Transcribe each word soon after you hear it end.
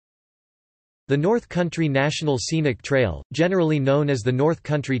The North Country National Scenic Trail, generally known as the North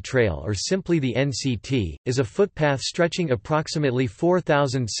Country Trail or simply the NCT, is a footpath stretching approximately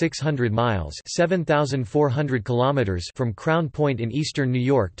 4,600 miles (7,400 kilometers) from Crown Point in eastern New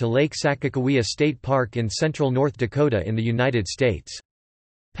York to Lake Sakakawea State Park in central North Dakota in the United States.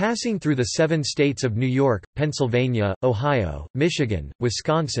 Passing through the 7 states of New York, Pennsylvania, Ohio, Michigan,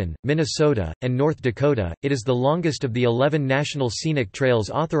 Wisconsin, Minnesota, and North Dakota, it is the longest of the 11 national scenic trails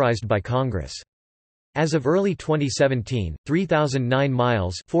authorized by Congress. As of early 2017, 3,009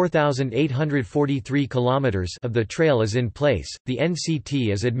 miles (4,843 kilometers) of the trail is in place. The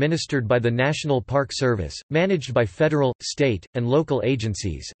NCT is administered by the National Park Service, managed by federal, state, and local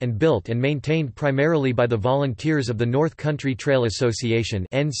agencies, and built and maintained primarily by the volunteers of the North Country Trail Association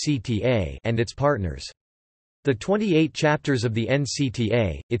 (NCTA) and its partners. The 28 chapters of the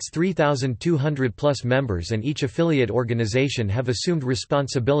NCTA, its 3,200-plus members and each affiliate organization have assumed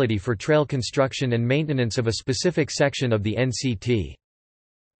responsibility for trail construction and maintenance of a specific section of the NCT.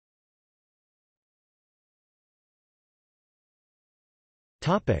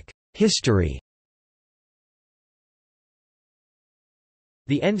 History.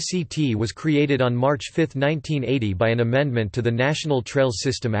 The NCT was created on March 5, 1980 by an amendment to the National Trails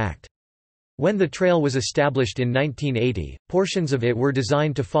System Act. When the trail was established in 1980, portions of it were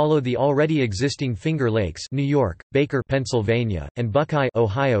designed to follow the already existing Finger Lakes, New York, Baker, Pennsylvania, and Buckeye,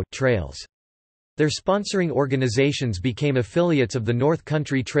 Ohio trails. Their sponsoring organizations became affiliates of the North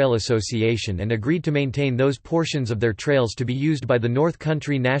Country Trail Association and agreed to maintain those portions of their trails to be used by the North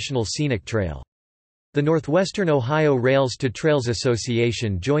Country National Scenic Trail. The Northwestern Ohio Rails to Trails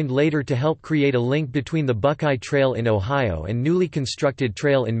Association joined later to help create a link between the Buckeye Trail in Ohio and newly constructed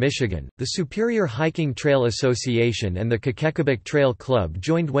trail in Michigan. The Superior Hiking Trail Association and the Kekekebek Trail Club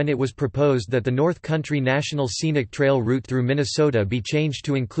joined when it was proposed that the North Country National Scenic Trail route through Minnesota be changed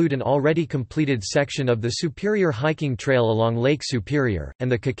to include an already completed section of the Superior Hiking Trail along Lake Superior, and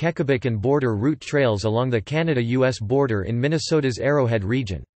the Kekekebek and Border Route trails along the Canada-US border in Minnesota's Arrowhead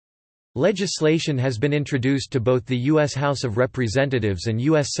region. Legislation has been introduced to both the U.S. House of Representatives and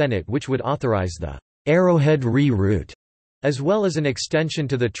U.S. Senate which would authorize the Arrowhead Re-route, as well as an extension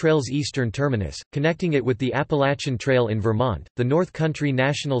to the trail's eastern terminus, connecting it with the Appalachian Trail in Vermont. The North Country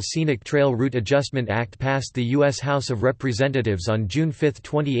National Scenic Trail Route Adjustment Act passed the U.S. House of Representatives on June 5,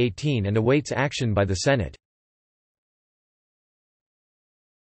 2018 and awaits action by the Senate.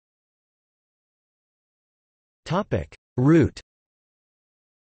 Route.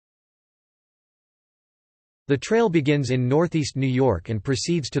 The trail begins in northeast New York and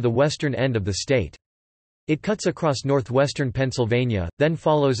proceeds to the western end of the state. It cuts across northwestern Pennsylvania, then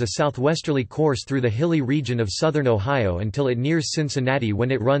follows a southwesterly course through the hilly region of southern Ohio until it nears Cincinnati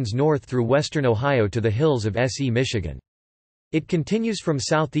when it runs north through western Ohio to the hills of S.E. Michigan. It continues from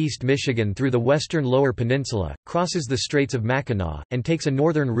southeast Michigan through the western Lower Peninsula, crosses the Straits of Mackinac, and takes a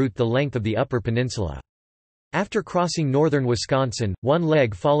northern route the length of the Upper Peninsula. After crossing northern Wisconsin, one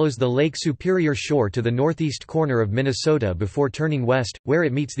leg follows the Lake Superior shore to the northeast corner of Minnesota before turning west, where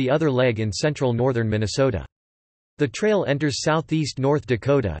it meets the other leg in central northern Minnesota. The trail enters southeast North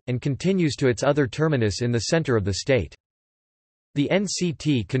Dakota, and continues to its other terminus in the center of the state. The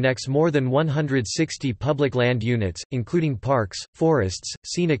NCT connects more than 160 public land units, including parks, forests,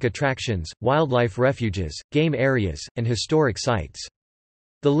 scenic attractions, wildlife refuges, game areas, and historic sites.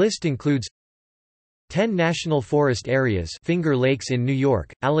 The list includes 10 national forest areas: Finger Lakes in New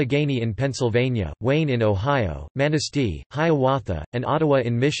York, Allegheny in Pennsylvania, Wayne in Ohio, Manistee, Hiawatha, and Ottawa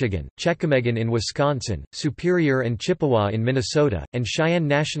in Michigan, Chequamegon in Wisconsin, Superior and Chippewa in Minnesota, and Cheyenne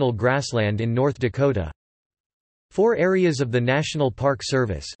National Grassland in North Dakota. 4 areas of the National Park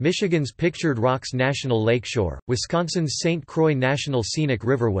Service: Michigan's Pictured Rocks National Lakeshore, Wisconsin's St. Croix National Scenic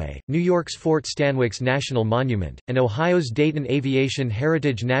Riverway, New York's Fort Stanwix National Monument, and Ohio's Dayton Aviation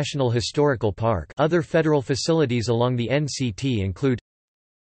Heritage National Historical Park. Other federal facilities along the NCT include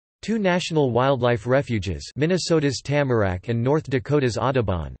 2 national wildlife refuges: Minnesota's Tamarack and North Dakota's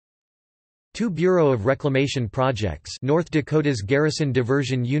Audubon. 2 Bureau of Reclamation projects: North Dakota's Garrison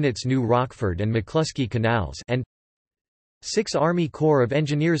Diversion Units New Rockford and McCluskey Canals, and 6 Army Corps of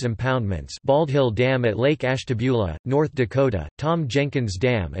Engineers impoundments: Bald Hill Dam at Lake Ashtabula, North Dakota, Tom Jenkins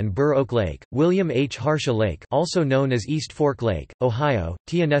Dam and Burr Oak Lake, William H. Harsha Lake, also known as East Fork Lake, Ohio,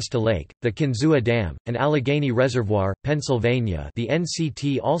 Tionesta Lake, the Kinzua Dam, and Allegheny Reservoir, Pennsylvania. The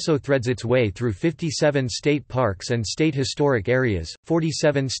NCT also threads its way through 57 state parks and state historic areas,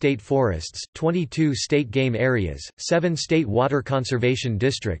 47 state forests, 22 state game areas, 7 state water conservation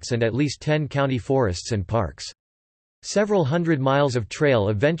districts and at least 10 county forests and parks. Several hundred miles of trail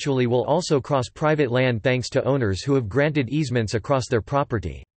eventually will also cross private land thanks to owners who have granted easements across their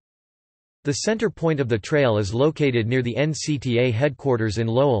property. The center point of the trail is located near the NCTA headquarters in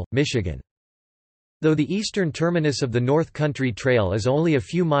Lowell, Michigan. Though the eastern terminus of the North Country Trail is only a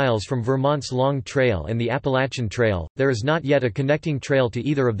few miles from Vermont's Long Trail and the Appalachian Trail, there is not yet a connecting trail to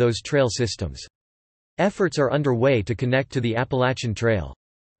either of those trail systems. Efforts are underway to connect to the Appalachian Trail.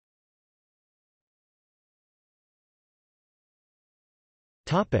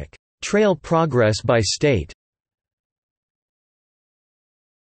 Trail progress by state.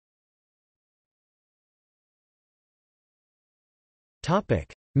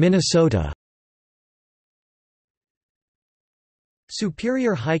 Minnesota.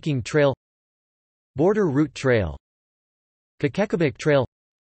 Superior Hiking Trail, Border Route Trail, Kakekabik Trail,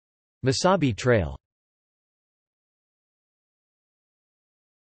 Mesabi Trail.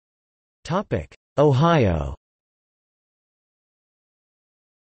 Ohio.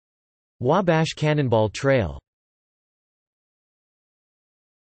 Wabash Cannonball Trail.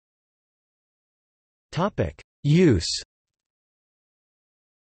 Use.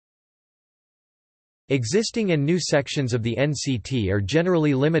 Existing and new sections of the NCT are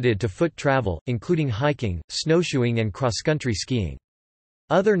generally limited to foot travel, including hiking, snowshoeing and cross-country skiing.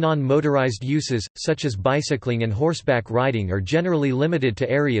 Other non-motorized uses, such as bicycling and horseback riding, are generally limited to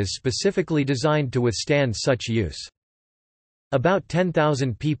areas specifically designed to withstand such use. About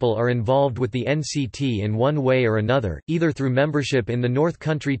 10,000 people are involved with the NCT in one way or another, either through membership in the North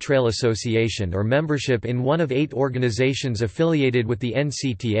Country Trail Association or membership in one of 8 organizations affiliated with the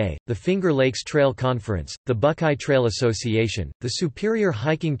NCTA, the Finger Lakes Trail Conference, the Buckeye Trail Association, the Superior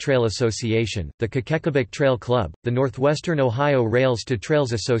Hiking Trail Association, the Kakekabik Trail Club, the Northwestern Ohio Rails to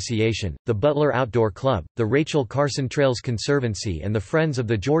Trails Association, the Butler Outdoor Club, the Rachel Carson Trails Conservancy and the Friends of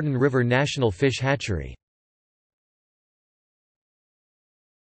the Jordan River National Fish Hatchery.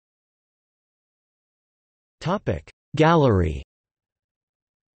 Gallery.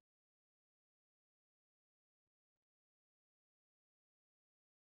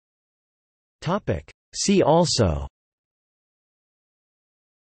 See also: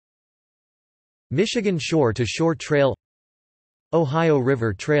 Michigan Shore to Shore Trail, Ohio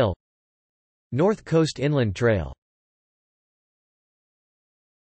River Trail, North Coast Inland Trail.